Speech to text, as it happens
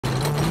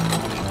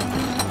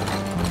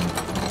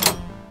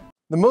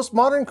The most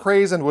modern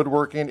craze in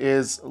woodworking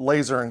is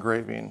laser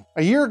engraving.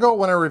 A year ago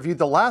when I reviewed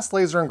the last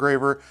laser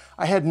engraver,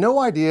 I had no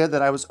idea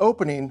that I was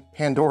opening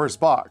Pandora's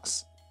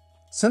box.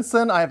 Since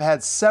then, I've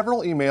had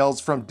several emails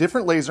from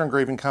different laser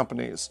engraving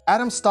companies.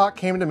 Atomstack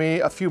came to me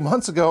a few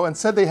months ago and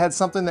said they had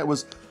something that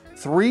was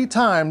 3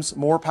 times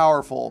more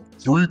powerful.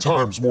 3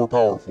 times more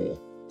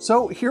powerful.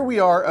 So here we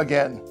are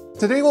again.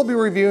 Today we'll be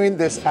reviewing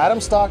this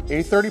Atomstack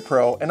A30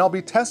 PRO, and I'll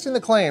be testing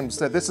the claims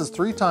that this is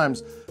 3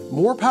 times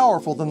more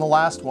powerful than the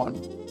last one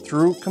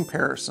through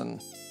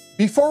comparison.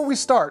 Before we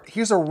start,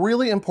 here's a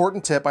really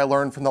important tip I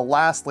learned from the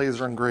last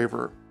laser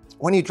engraver.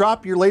 When you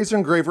drop your laser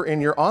engraver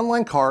in your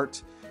online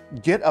cart,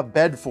 get a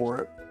bed for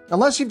it.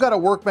 Unless you've got a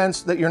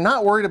workbench that you're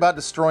not worried about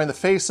destroying the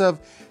face of,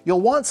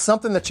 you'll want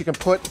something that you can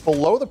put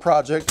below the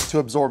project to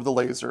absorb the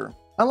laser.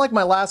 Unlike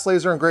my last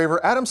laser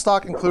engraver,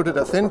 Atomstack included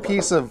a thin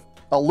piece of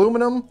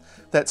aluminum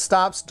that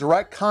stops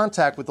direct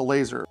contact with the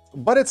laser,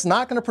 but it's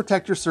not going to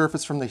protect your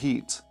surface from the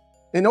heat.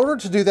 In order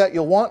to do that,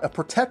 you'll want a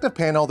protective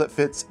panel that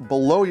fits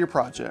below your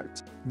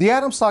project. The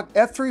Atomstack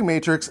F3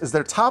 Matrix is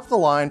their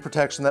top-of-the-line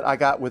protection that I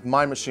got with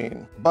my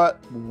machine. But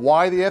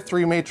why the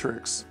F3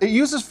 Matrix? It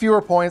uses fewer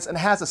points and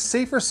has a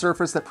safer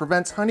surface that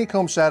prevents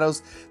honeycomb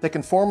shadows that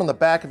can form on the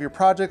back of your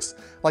projects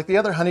like the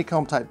other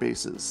honeycomb type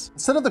bases.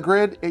 Instead of the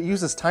grid, it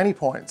uses tiny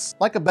points,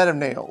 like a bed of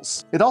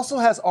nails. It also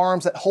has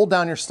arms that hold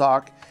down your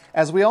stock.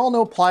 As we all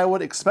know,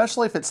 plywood,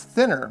 especially if it's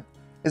thinner,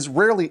 is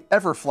rarely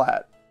ever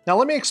flat. Now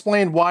let me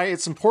explain why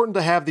it's important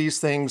to have these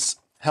things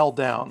held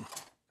down.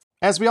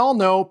 As we all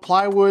know,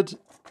 plywood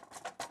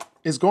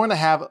is going to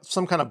have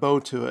some kind of bow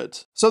to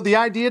it. So the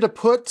idea to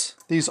put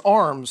these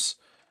arms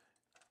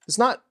is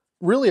not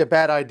really a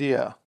bad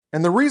idea.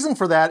 And the reason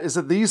for that is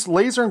that these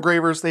laser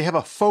engravers, they have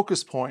a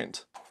focus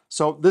point.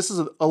 So this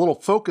is a little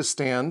focus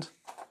stand,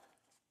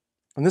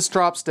 and this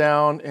drops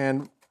down,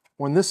 and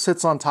when this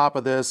sits on top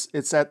of this,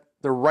 it's at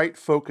the right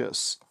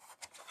focus.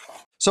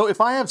 So if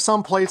I have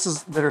some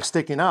places that are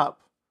sticking up,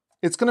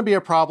 it's going to be a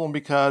problem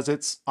because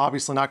it's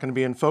obviously not going to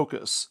be in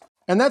focus.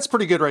 And that's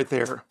pretty good right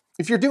there.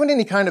 If you're doing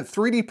any kind of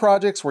 3D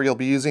projects where you'll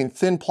be using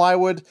thin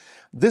plywood,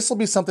 this will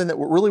be something that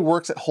really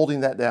works at holding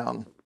that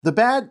down. The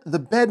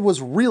bed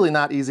was really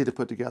not easy to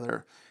put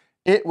together.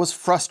 It was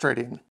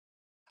frustrating.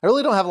 I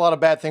really don't have a lot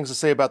of bad things to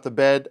say about the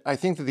bed. I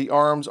think that the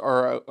arms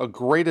are a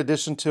great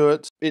addition to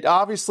it. It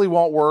obviously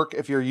won't work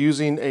if you're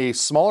using a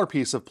smaller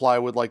piece of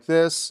plywood like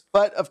this,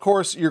 but of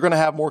course you're going to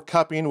have more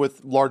cupping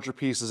with larger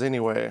pieces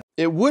anyway.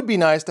 It would be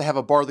nice to have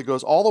a bar that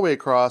goes all the way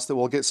across that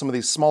will get some of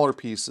these smaller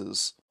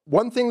pieces.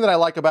 One thing that I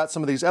like about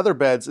some of these other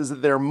beds is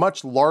that they're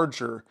much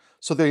larger,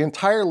 so the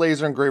entire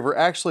laser engraver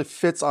actually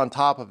fits on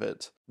top of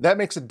it. That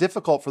makes it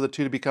difficult for the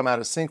two to become out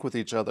of sync with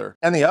each other.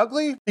 And the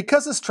ugly?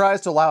 Because this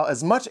tries to allow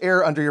as much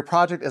air under your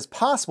project as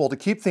possible to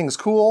keep things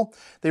cool,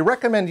 they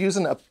recommend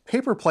using a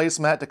paper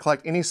placemat to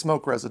collect any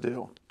smoke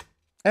residue.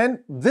 And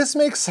this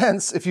makes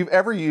sense if you've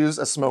ever used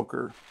a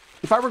smoker.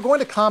 If I were going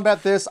to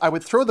combat this, I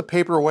would throw the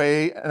paper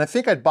away, and I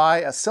think I'd buy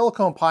a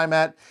silicone pie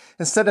mat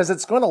instead, as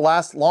it's going to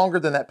last longer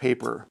than that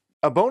paper.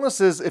 A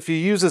bonus is if you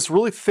use this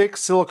really thick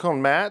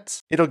silicone mat,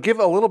 it'll give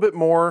a little bit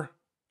more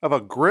of a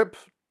grip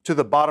to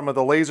the bottom of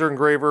the laser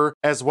engraver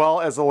as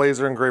well as the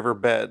laser engraver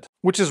bed,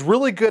 which is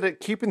really good at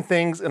keeping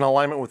things in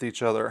alignment with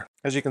each other.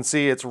 As you can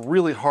see, it's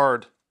really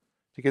hard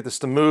to get this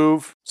to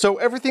move. So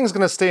everything's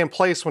going to stay in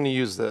place when you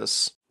use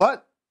this.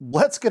 But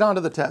let's get on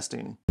to the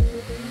testing.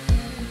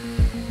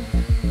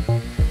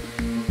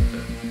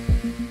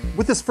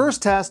 With this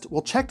first test,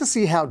 we'll check to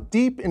see how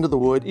deep into the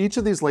wood each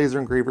of these laser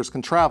engravers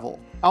can travel.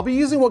 I'll be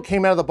using what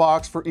came out of the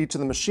box for each of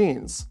the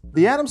machines.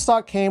 The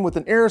Atomstack came with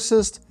an air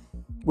assist,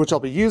 which I'll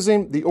be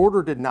using. The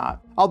Ortur did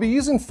not. I'll be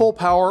using full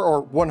power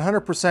or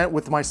 100%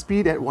 with my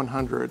speed at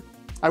 100.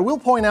 I will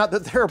point out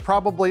that there are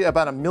probably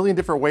about 1 million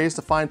different ways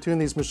to fine tune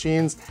these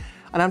machines,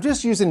 and I'm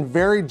just using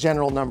very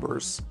general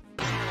numbers.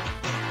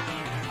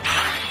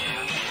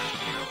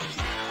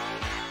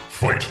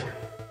 Fight!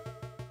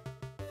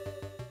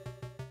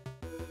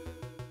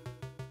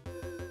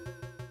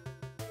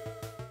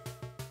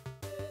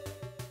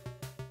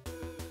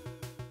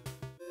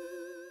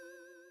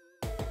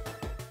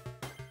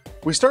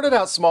 We started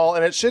out small,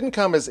 and it shouldn't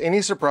come as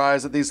any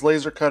surprise that these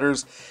laser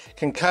cutters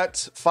can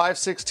cut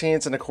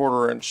 5/16 and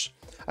 1/4 inch.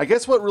 I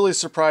guess what really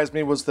surprised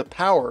me was the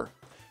power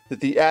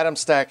that the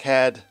Atomstack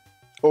had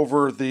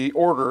over the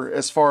Ortur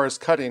as far as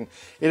cutting.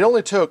 It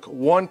only took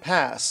 1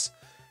 pass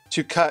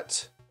to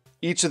cut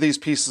each of these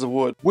pieces of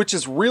wood, which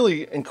is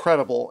really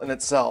incredible in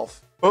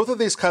itself. Both of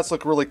these cuts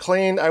look really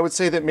clean. I would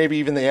say that maybe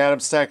even the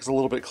Atomstack is a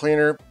little bit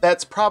cleaner.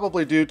 That's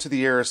probably due to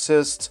the air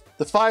assist.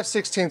 The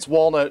 5/16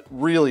 walnut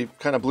really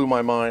kind of blew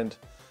my mind.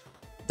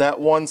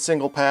 That one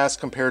single pass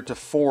compared to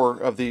 4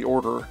 of the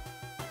Ortur.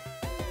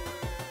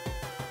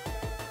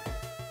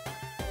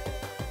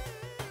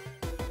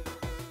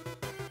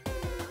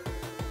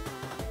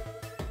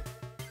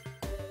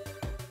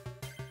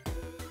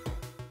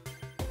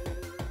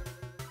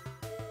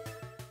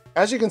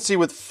 As you can see,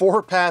 with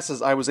 4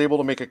 passes, I was able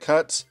to make a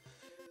cut.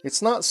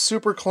 It's not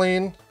super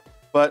clean,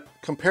 but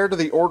compared to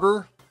the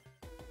Ortur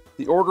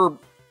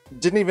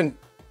didn't even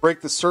break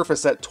the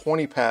surface at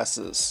 20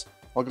 passes.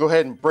 I'll go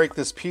ahead and break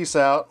this piece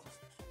out.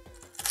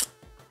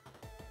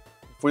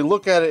 If we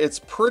look at it, it's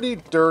pretty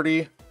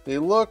dirty. They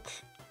look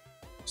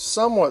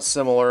somewhat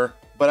similar,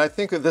 but I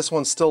think that this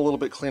one's still a little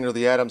bit cleaner,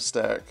 the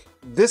Atomstack.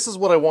 This is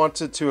what I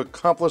wanted to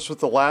accomplish with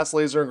the last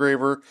laser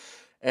engraver,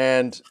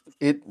 and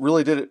it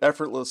really did it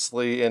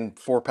effortlessly in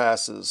 4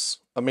 passes.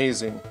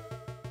 Amazing.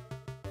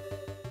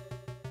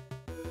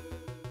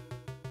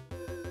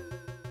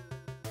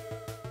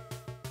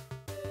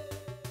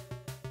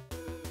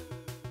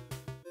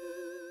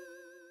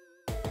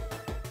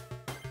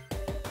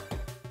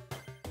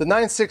 The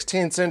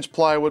 9/16 inch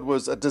plywood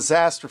was a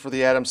disaster for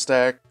the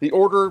Atomstack. The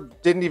Ortur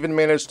didn't even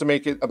manage to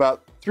make it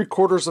about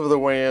 3/4 of the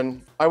way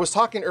in. I was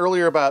talking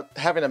earlier about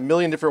having a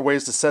million different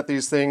ways to set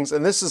these things,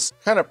 and this is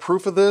kind of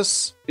proof of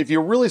this. If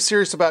you're really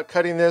serious about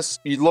cutting this,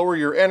 you lower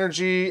your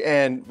energy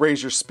and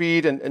raise your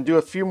speed and do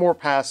a few more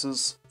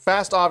passes.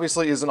 Fast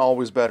obviously isn't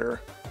always better.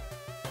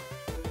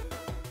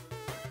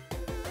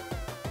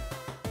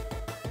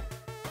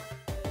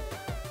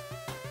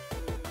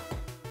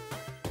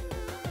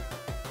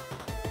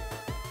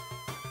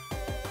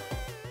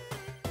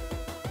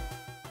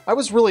 I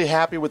was really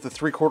happy with the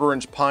 3/4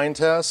 inch pine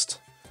test.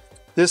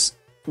 This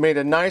made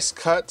a nice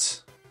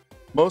cut,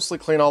 mostly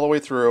clean all the way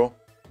through.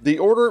 The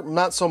Ortur,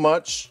 not so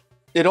much.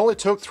 It only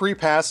took 3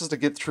 passes to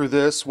get through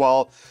this,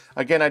 while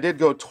again, I did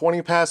go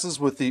 20 passes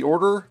with the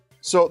Ortur.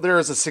 So there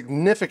is a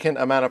significant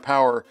amount of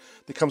power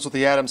that comes with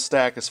the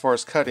Atomstack as far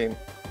as cutting.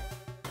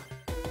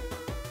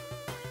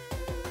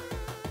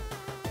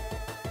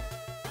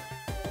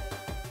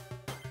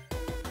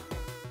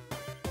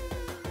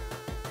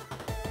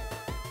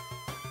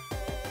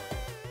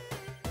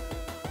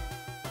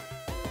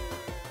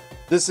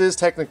 This is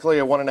technically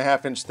a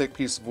 1.5 inch thick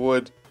piece of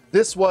wood.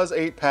 This was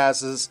 8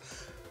 passes.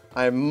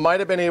 I might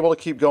have been able to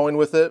keep going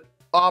with it.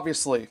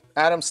 Obviously,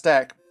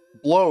 Atomstack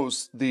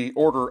blows the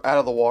Ortur out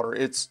of the water.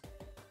 It's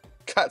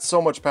got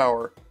so much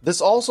power.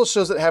 This also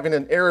shows that having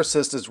an air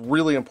assist is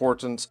really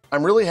important.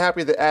 I'm really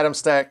happy that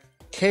Atomstack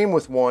came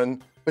with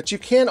one, but you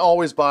can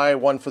always buy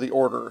one for the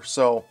Ortur,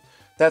 so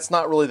that's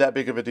not really that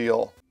big of a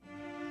deal.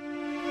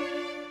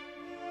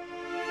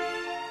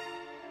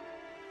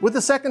 With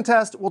the second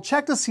test, we'll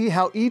check to see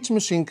how each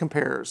machine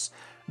compares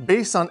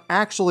based on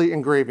actually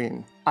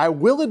engraving. I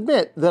will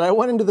admit that I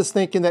went into this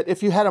thinking that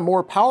if you had a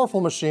more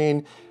powerful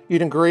machine,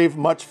 you'd engrave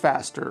much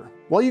faster.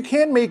 While you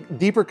can make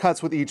deeper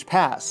cuts with each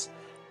pass,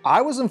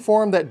 I was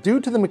informed that due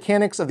to the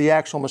mechanics of the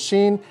actual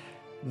machine,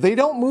 they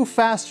don't move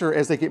faster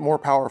as they get more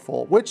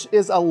powerful, which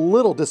is a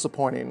little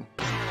disappointing.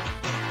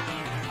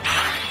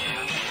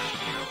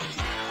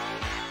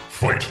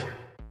 Fight!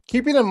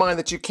 Keeping in mind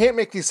that you can't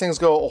make these things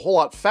go a whole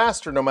lot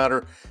faster no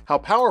matter how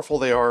powerful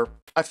they are,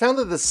 I found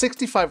that the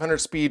 6500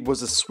 speed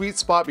was a sweet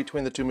spot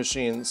between the two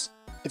machines.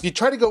 If you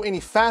try to go any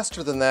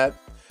faster than that,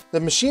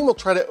 the machine will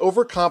try to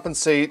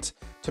overcompensate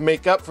to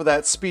make up for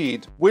that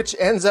speed, which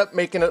ends up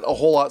making it a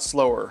whole lot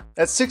slower.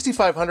 At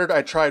 6500,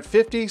 I tried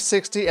 50,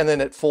 60, and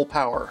then at full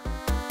power.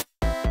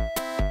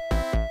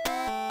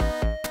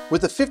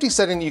 With the 50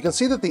 setting, you can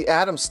see that the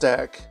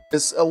Atomstack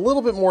is a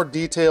little bit more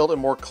detailed and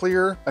more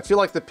clear. I feel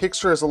like the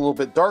picture is a little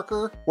bit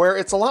darker, where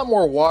it's a lot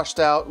more washed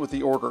out with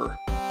the Ortur.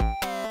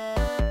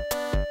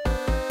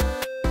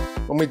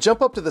 When we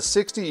jump up to the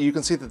 60, you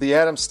can see that the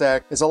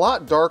Atomstack is a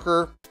lot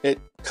darker. It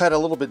cut a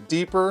little bit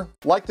deeper.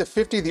 Like the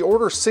 50, the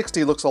Ortur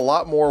 60 looks a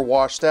lot more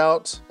washed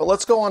out. But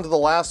let's go on to the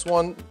last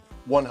one,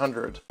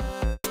 100.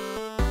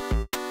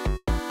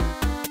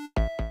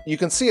 You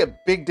can see a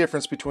big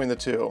difference between the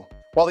two.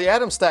 While the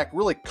Atomstack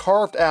really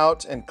carved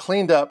out and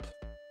cleaned up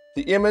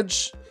the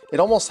image, it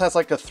almost has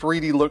like a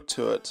 3D look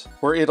to it,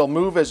 where it'll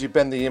move as you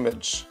bend the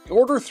image. The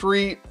Ortur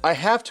 3, I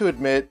have to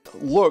admit,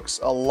 looks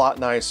a lot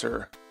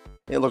nicer.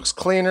 It looks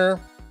cleaner,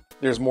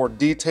 there's more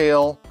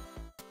detail.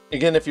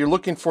 Again, if you're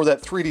looking for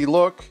that 3D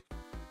look,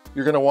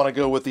 you're gonna wanna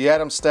go with the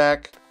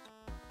Atomstack,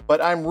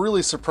 but I'm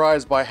really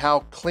surprised by how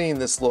clean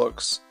this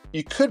looks.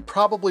 You could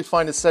probably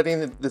find a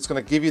setting that's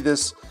gonna give you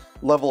this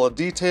level of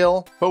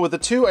detail, but with the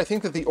two, I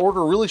think that the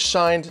Ortur really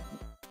shined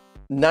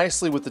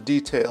nicely with the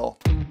detail.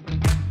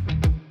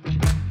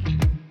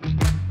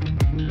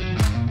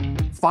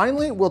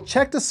 Finally, we'll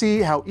check to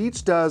see how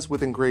each does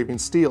with engraving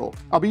steel.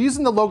 I'll be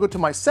using the logo to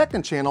my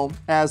second channel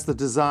as the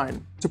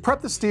design. To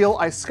prep the steel,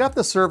 I scuffed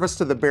the surface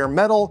to the bare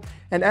metal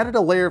and added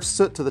a layer of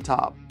soot to the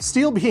top.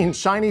 Steel being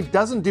shiny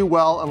doesn't do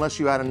well unless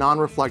you add a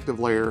non-reflective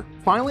layer.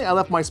 Finally, I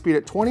left my speed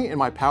at 20 and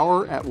my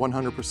power at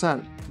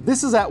 100%.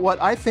 This is at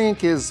what I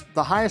think is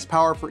the highest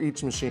power for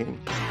each machine.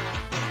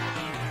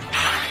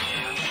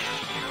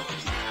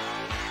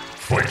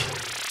 Fight!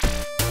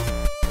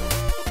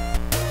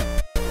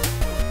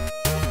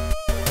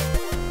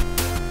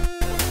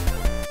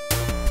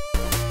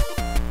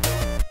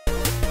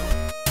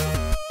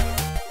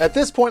 At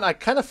this point, I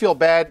kind of feel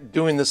bad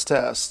doing this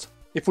test.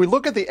 If we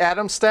look at the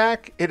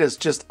Atomstack, it is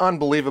just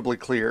unbelievably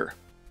clear.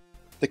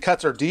 The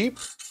cuts are deep.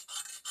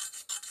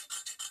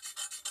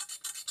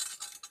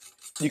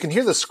 You can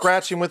hear the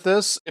scratching with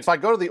this. If I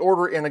go to the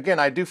Ortur, and again,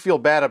 I do feel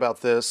bad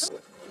about this,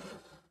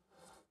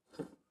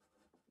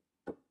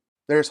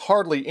 There's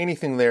hardly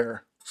anything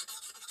there.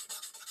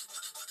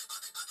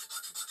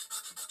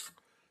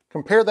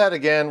 Compare that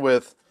again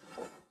with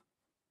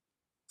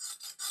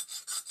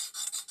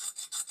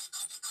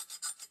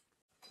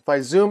if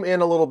I zoom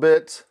in a little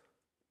bit,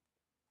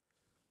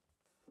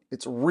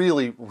 it's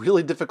really,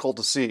 really difficult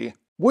to see.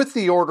 With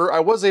the Ortur, I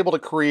was able to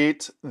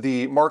create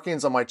the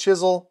markings on my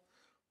chisel,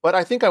 but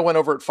I think I went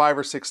over it 5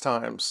 or 6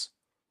 times.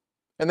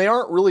 And they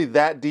aren't really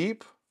that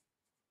deep.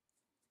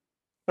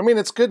 I mean,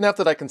 it's good enough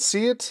that I can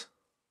see it,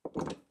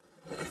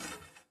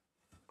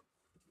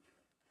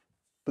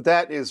 but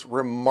that is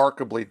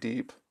remarkably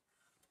deep.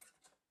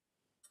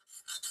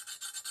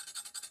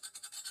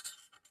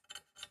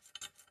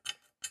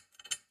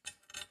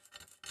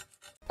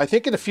 I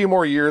think in a few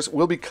more years,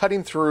 we'll be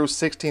cutting through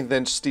 16th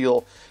inch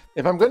steel.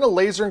 If I'm going to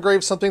laser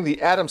engrave something, the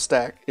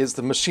Atomstack is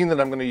the machine that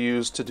I'm going to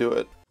use to do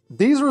it.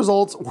 These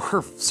results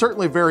were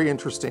certainly very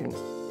interesting.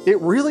 It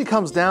really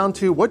comes down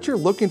to what you're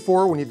looking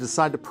for when you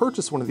decide to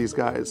purchase one of these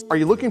guys. Are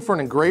you looking for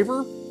an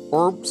engraver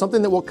or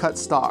something that will cut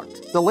stock?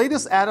 The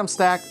latest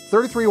Atomstack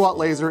 33 watt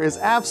laser is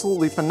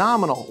absolutely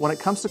phenomenal when it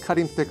comes to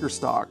cutting thicker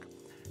stock,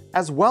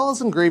 as well as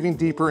engraving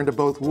deeper into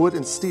both wood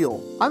and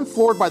steel. I'm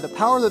floored by the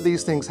power that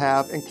these things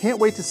have and can't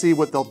wait to see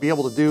what they'll be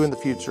able to do in the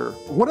future.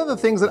 One of the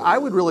things that I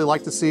would really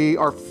like to see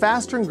are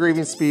faster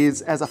engraving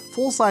speeds, as a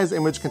full-size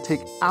image can take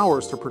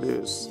hours to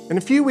produce. In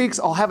a few weeks,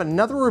 I'll have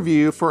another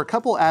review for a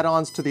couple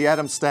add-ons to the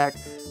Atomstack,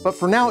 but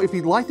for now, if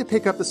you'd like to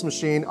pick up this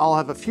machine, I'll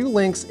have a few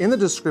links in the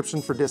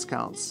description for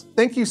discounts.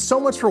 Thank you so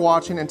much for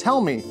watching, and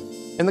tell me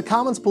in the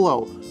comments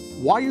below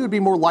why you would be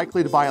more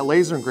likely to buy a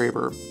laser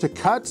engraver, to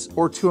cut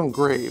or to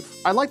engrave.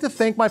 I'd like to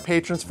thank my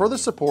patrons for their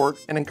support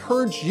and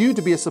encourage you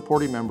to be a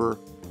supporting member.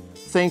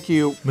 Thank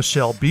you.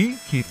 Michelle B.,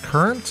 Keith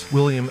Current,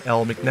 William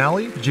L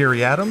McNally,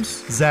 Jerry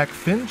Adams, Zach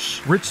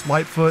Finch, Rich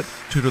Lightfoot,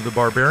 Tutor the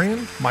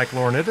Barbarian, Mike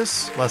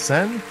Lornitis, Les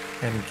N,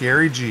 and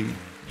Gary G.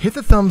 Hit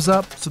the thumbs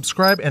up,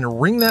 subscribe,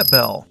 and ring that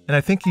bell. And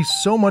I thank you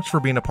so much for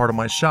being a part of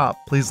my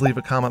shop. Please leave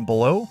a comment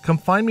below. Come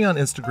find me on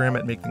Instagram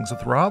at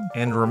MakeThingsWithRob.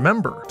 And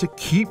remember to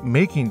keep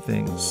making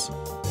things.